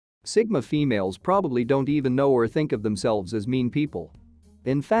Sigma females probably don't even know or think of themselves as mean people.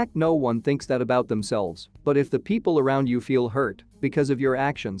 In fact, no one thinks that about themselves, but if the people around you feel hurt because of your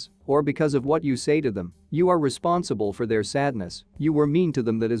actions or because of what you say to them, you are responsible for their sadness. You were mean to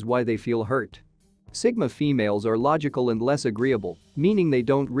them, that is why they feel hurt. Sigma females are logical and less agreeable, meaning they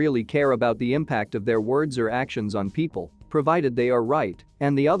don't really care about the impact of their words or actions on people, provided they are right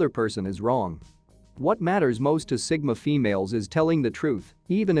and the other person is wrong. What matters most to Sigma females is telling the truth,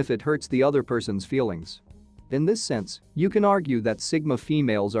 even if it hurts the other person's feelings. In this sense, you can argue that Sigma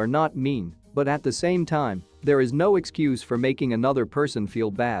females are not mean, but at the same time, there is no excuse for making another person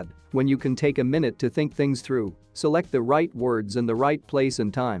feel bad when you can take a minute to think things through, select the right words and the right place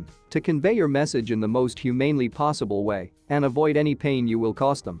and time to convey your message in the most humanely possible way and avoid any pain you will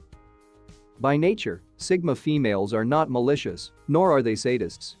cost them. By nature, Sigma females are not malicious, nor are they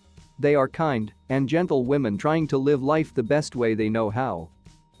sadists. They are kind and gentle women trying to live life the best way they know how.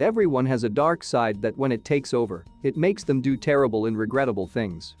 Everyone has a dark side that when it takes over, it makes them do terrible and regrettable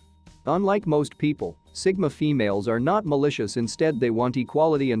things. Unlike most people, Sigma females are not malicious. Instead, they want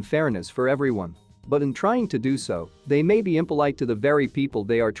equality and fairness for everyone. But in trying to do so, they may be impolite to the very people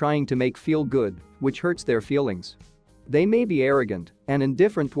they are trying to make feel good, which hurts their feelings. They may be arrogant and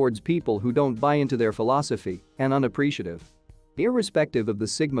indifferent towards people who don't buy into their philosophy and unappreciative. Irrespective of the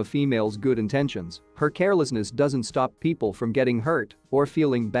Sigma female's good intentions, her carelessness doesn't stop people from getting hurt or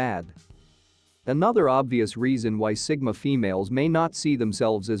feeling bad. Another obvious reason why Sigma females may not see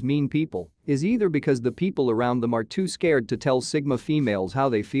themselves as mean people is either because the people around them are too scared to tell Sigma females how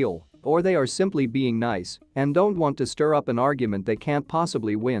they feel, or they are simply being nice and don't want to stir up an argument they can't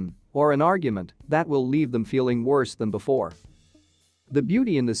possibly win, or an argument that will leave them feeling worse than before. The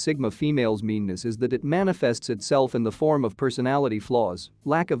beauty in the Sigma female's meanness is that it manifests itself in the form of personality flaws,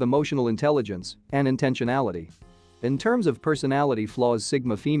 lack of emotional intelligence, and intentionality. In terms of personality flaws,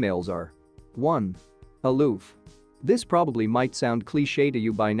 Sigma females are 1. Aloof. This probably might sound cliché to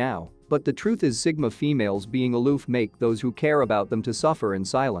you by now, but the truth is Sigma females being aloof make those who care about them to suffer in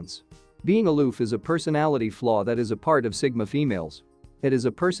silence. Being aloof is a personality flaw that is a part of Sigma females. It is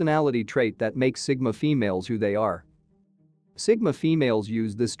a personality trait that makes Sigma females who they are. Sigma females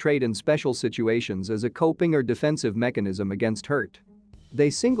use this trait in special situations as a coping or defensive mechanism against hurt. They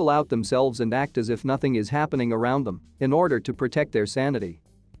single out themselves and act as if nothing is happening around them in order to protect their sanity.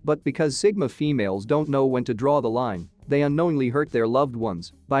 But because Sigma females don't know when to draw the line, they unknowingly hurt their loved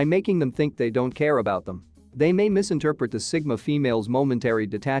ones by making them think they don't care about them. They may misinterpret the Sigma female's momentary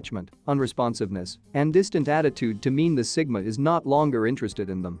detachment, unresponsiveness, and distant attitude to mean the Sigma is not longer interested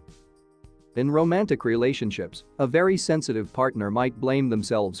in them. In romantic relationships, a very sensitive partner might blame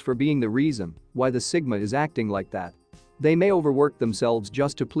themselves for being the reason why the Sigma is acting like that. They may overwork themselves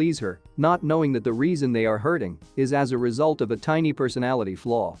just to please her, not knowing that the reason they are hurting is as a result of a tiny personality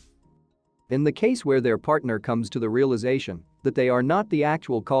flaw. In the case where their partner comes to the realization that they are not the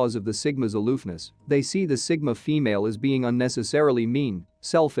actual cause of the Sigma's aloofness, they see the Sigma female as being unnecessarily mean,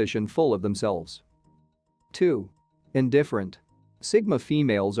 selfish, and full of themselves. 2. Indifferent. Sigma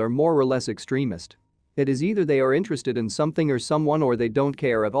females are more or less extremist. It is either they are interested in something or someone, or they don't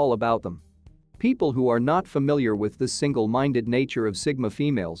care at all about them. People who are not familiar with the single-minded nature of Sigma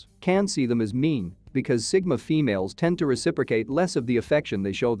females can see them as mean because Sigma females tend to reciprocate less of the affection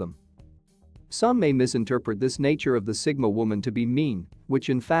they show them. Some may misinterpret this nature of the Sigma woman to be mean,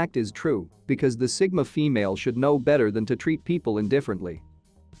 which in fact is true, because the Sigma female should know better than to treat people indifferently.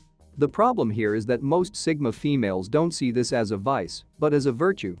 The problem here is that most Sigma females don't see this as a vice, but as a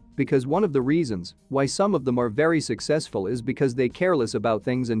virtue, because one of the reasons why some of them are very successful is because they care less about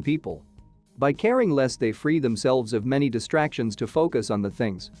things and people. By caring less, they free themselves of many distractions to focus on the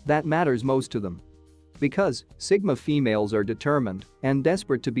things that matters most to them. Because Sigma females are determined and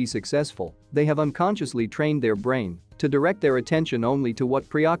desperate to be successful, they have unconsciously trained their brain to direct their attention only to what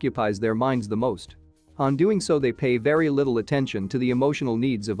preoccupies their minds the most. On doing so, they pay very little attention to the emotional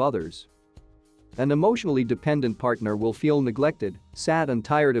needs of others. An emotionally dependent partner will feel neglected, sad, and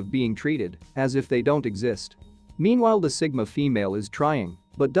tired of being treated as if they don't exist. Meanwhile, the Sigma female is trying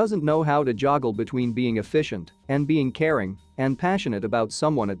but doesn't know how to juggle between being efficient and being caring and passionate about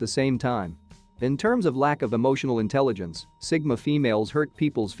someone at the same time. In terms of lack of emotional intelligence, Sigma females hurt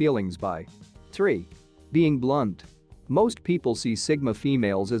people's feelings by 3. Being blunt. Most people see Sigma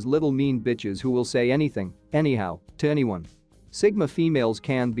females as little mean bitches who will say anything, anyhow, to anyone. Sigma females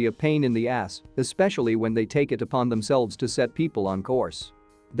can be a pain in the ass, especially when they take it upon themselves to set people on course.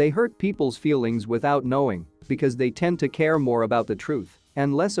 They hurt people's feelings without knowing because they tend to care more about the truth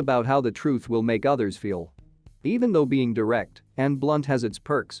and less about how the truth will make others feel. Even though being direct and blunt has its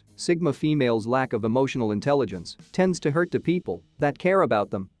perks, Sigma females' lack of emotional intelligence tends to hurt the people that care about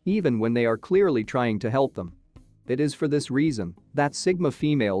them, even when they are clearly trying to help them. It is for this reason that Sigma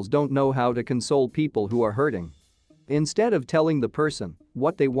females don't know how to console people who are hurting. Instead of telling the person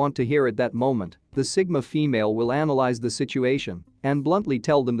what they want to hear at that moment, the Sigma female will analyze the situation and bluntly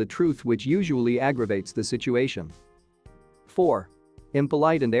tell them the truth, which usually aggravates the situation. 4.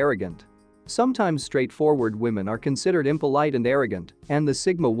 Impolite and arrogant. Sometimes straightforward women are considered impolite and arrogant, and the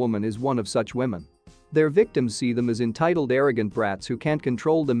Sigma woman is one of such women. Their victims see them as entitled, arrogant brats who can't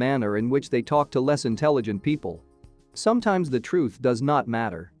control the manner in which they talk to less intelligent people. Sometimes the truth does not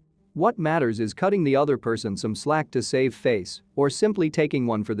matter. What matters is cutting the other person some slack to save face, or simply taking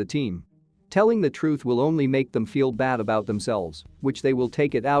one for the team. Telling the truth will only make them feel bad about themselves, which they will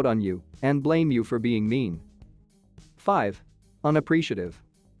take it out on you and blame you for being mean. 5. Unappreciative.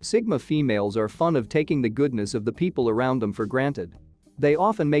 Sigma females are fond of taking the goodness of the people around them for granted. They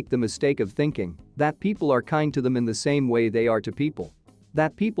often make the mistake of thinking that people are kind to them in the same way they are to people.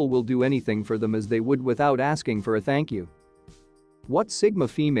 That people will do anything for them as they would without asking for a thank you. What Sigma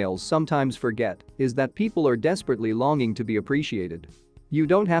females sometimes forget is that people are desperately longing to be appreciated. You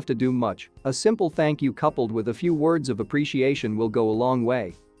don't have to do much, a simple thank you coupled with a few words of appreciation will go a long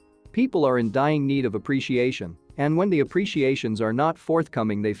way. People are in dying need of appreciation, and when the appreciations are not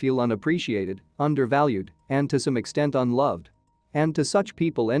forthcoming, they feel unappreciated, undervalued, and to some extent unloved. And to such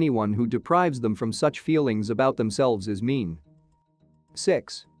people, anyone who deprives them from such feelings about themselves is mean.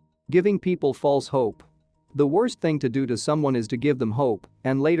 6. Giving people false hope. The worst thing to do to someone is to give them hope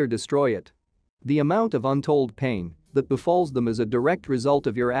and later destroy it. The amount of untold pain that befalls them as a direct result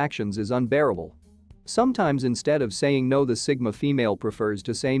of your actions is unbearable. Sometimes instead of saying no, the Sigma female prefers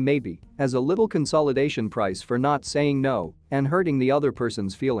to say maybe as a little consolidation price for not saying no and hurting the other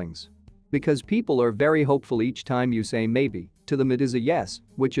person's feelings. Because people are very hopeful each time you say maybe, to them it is a yes,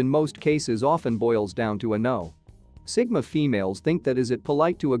 which in most cases often boils down to a no. Sigma females think that is it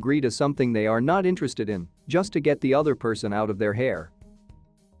polite to agree to something they are not interested in just to get the other person out of their hair.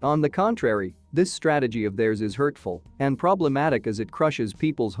 On the contrary, this strategy of theirs is hurtful and problematic as it crushes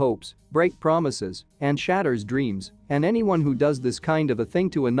people's hopes, breaks promises, and shatters dreams, and anyone who does this kind of a thing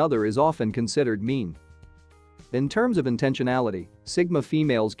to another is often considered mean. In terms of intentionality, Sigma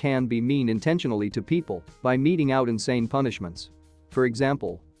females can be mean intentionally to people by meting out insane punishments. For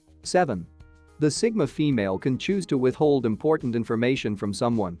example, 7. The Sigma female can choose to withhold important information from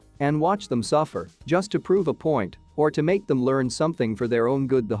someone and watch them suffer just to prove a point or to make them learn something for their own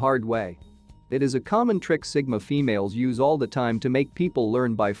good the hard way. It is a common trick Sigma females use all the time to make people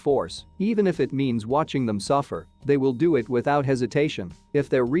learn by force. Even if it means watching them suffer, they will do it without hesitation if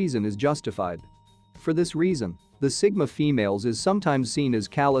their reason is justified. For this reason, the Sigma females is sometimes seen as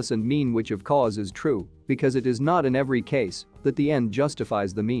callous and mean, which of course is true because it is not in every case that the end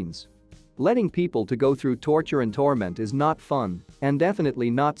justifies the means. Letting people to go through torture and torment is not fun and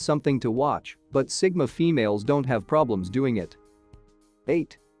definitely not something to watch, but Sigma females don't have problems doing it.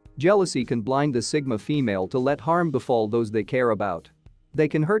 8. Jealousy can blind the Sigma female to let harm befall those they care about. They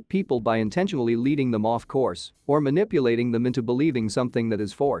can hurt people by intentionally leading them off course or manipulating them into believing something that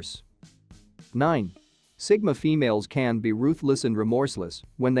is false. 9. Sigma females can be ruthless and remorseless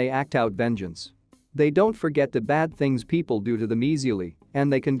when they act out vengeance. They don't forget the bad things people do to them easily,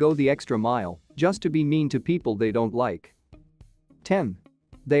 and they can go the extra mile just to be mean to people they don't like. 10.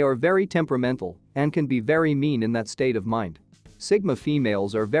 They are very temperamental and can be very mean in that state of mind. Sigma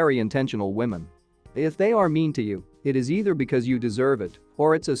females are very intentional women. If they are mean to you, it is either because you deserve it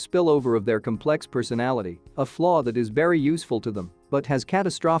or it's a spillover of their complex personality, a flaw that is very useful to them but has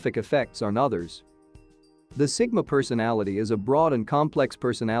catastrophic effects on others. The Sigma personality is a broad and complex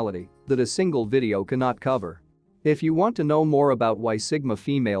personality that a single video cannot cover. If you want to know more about why Sigma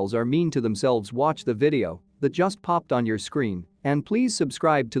females are mean to themselves, watch the video that just popped on your screen, and please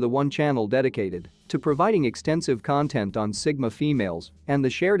subscribe to the one channel dedicated to providing extensive content on Sigma females and the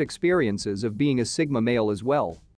shared experiences of being a Sigma male as well.